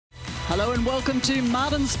Hello and welcome to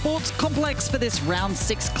MArden Sports Complex for this round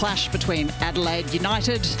 6 clash between Adelaide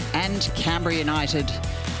United and Canberra United.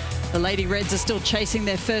 The Lady Reds are still chasing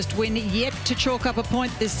their first win yet to chalk up a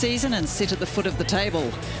point this season and sit at the foot of the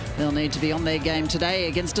table. They'll need to be on their game today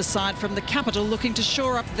against a side from the capital looking to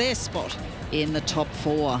shore up their spot in the top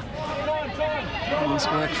 4. Nice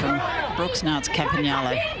work from Brooks. Now it's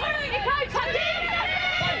Campagnale.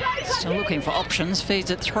 Still looking for options, feeds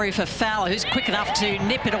it through for Fowler, who's quick enough to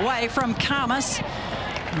nip it away from Karmas.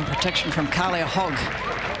 And protection from Kalia Hogg.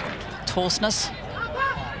 Torseness.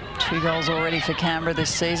 2 goals already for Canberra this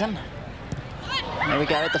season. There we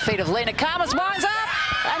go at the feet of Lena Karmas, winds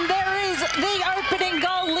up, and there is the opening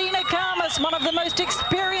goal. Lena Karmas, one of the most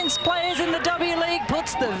experienced players in the W League,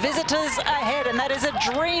 puts the visitors ahead, and that is a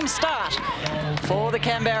dream start for the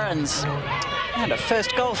Canberrans. And a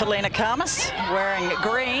first goal for Lena Karmas, wearing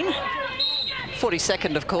green.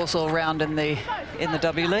 42nd, of course, all round in the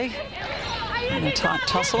W League. In a tight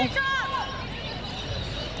tussle.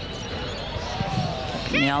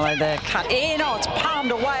 Campagnale there, cut in. Oh, it's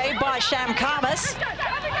palmed away by Sham Karmas.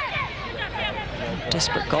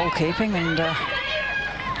 Desperate goalkeeping and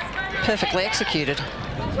perfectly executed.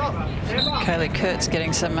 Kaylee Kurtz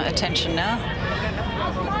getting some attention now.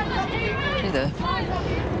 The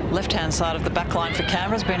left-hand side of the back line for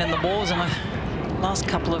Canberra has been in the wars in the last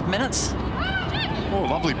couple of minutes. Oh,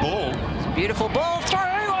 lovely ball. Beautiful ball through.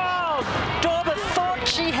 Oh, Dorba thought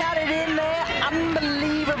she had it in there.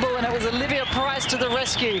 Unbelievable. And it was Olivia Price to the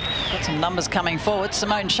rescue. Got some numbers coming forward.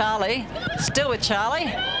 Simone Charlie, still with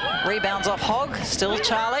Charlie. Rebounds off Hogg, still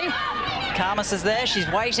Charlie. Karmas is there, she's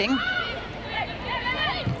waiting.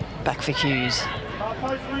 Back for Hughes.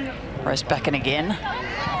 Roastbacken again.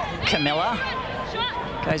 Camilla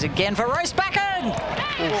goes again for Roastbacken.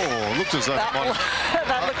 Oh, looked as though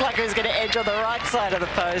that looked like it was going to edge on the right side of the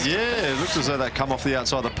post. Yeah, it looked as though that come off the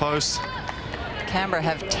outside of the post. Canberra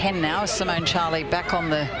have 10 now. Simone Charlie back on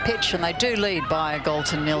the pitch, and they do lead by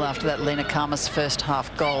 1-0 after that Lena Karmas first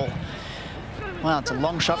half goal. Well, it's a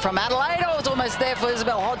long shot from Adelaide. Oh, it's almost there for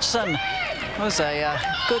Isabel Hodgson. It was a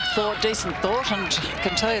good thought, decent thought, and I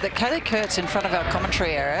can tell you that Kaylee Kurtz in front of our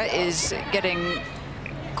commentary area is getting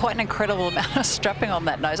quite an incredible amount of strapping on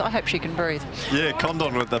that nose. I hope she can breathe. Yeah,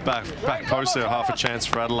 Condon with the back post there, half a chance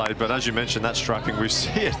for Adelaide. But as you mentioned, that strapping, we see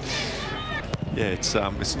it. Yeah, it's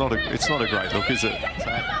not a great look, is it?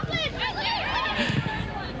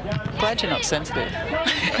 Glad you're not sensitive.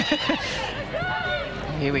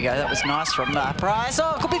 Here we go. That was nice from Price.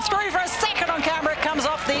 Oh, it could be through for a second on camera. It comes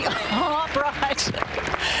off the upright.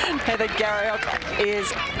 Heather Garriock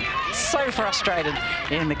is so frustrated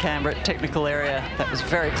in the Canberra technical area. That was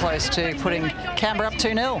very close to putting Canberra up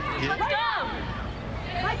 2-0.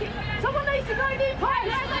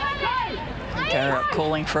 Garriock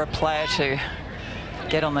calling for a player to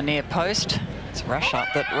get on the near post. It's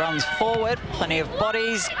Rashat that runs forward. Plenty of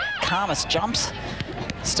bodies. Karmas jumps.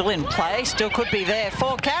 Still in play, still could be there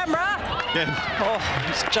for Canberra. Yeah. Oh,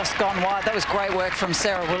 it's just gone wide. That was great work from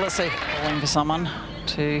Sarah Willisey. Calling for someone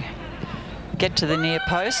to get to the near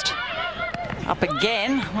post. Up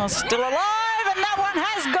again, well, still alive, and that one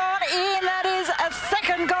has gone in. That is a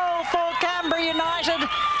second goal for Canberra United.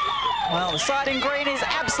 Well, the side in green is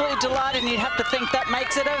absolutely delighted, and you'd have to think that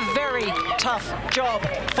makes it a very tough job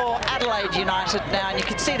for Adelaide United now. And you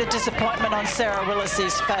can see the disappointment on Sarah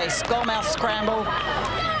Willisey's face. Goalmouth scramble.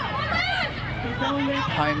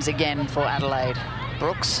 Holmes again for Adelaide.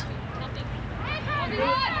 Brooks.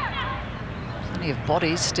 Plenty of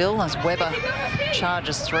bodies still as Webber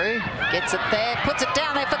charges through. Gets it there, puts it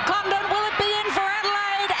down there for Condon. Will it be in for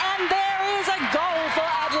Adelaide? And there is a goal for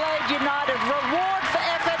Adelaide United. Reward for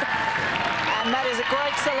effort. And that is a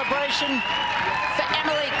great celebration for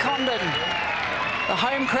Emily Condon. The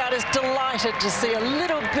home crowd is delighted to see a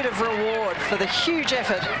little bit of reward for the huge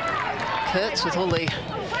effort. Kurtz with all the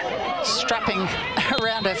strapping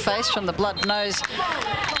around her face from the blood nose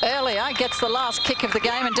earlier gets the last kick of the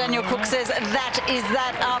game, and Daniel Cook says that is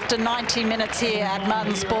that after 90 minutes here at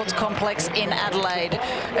MArden Sports Complex in Adelaide.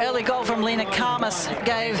 Early goal from Lena Karmas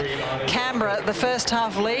gave Canberra the first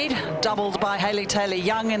half lead, doubled by Hayley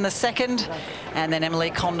Taylor-Young in the second, and then Emily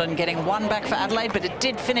Condon getting one back for Adelaide, but it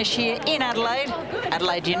did finish here in Adelaide.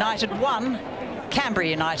 Adelaide United 1, Canberra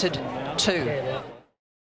United 2.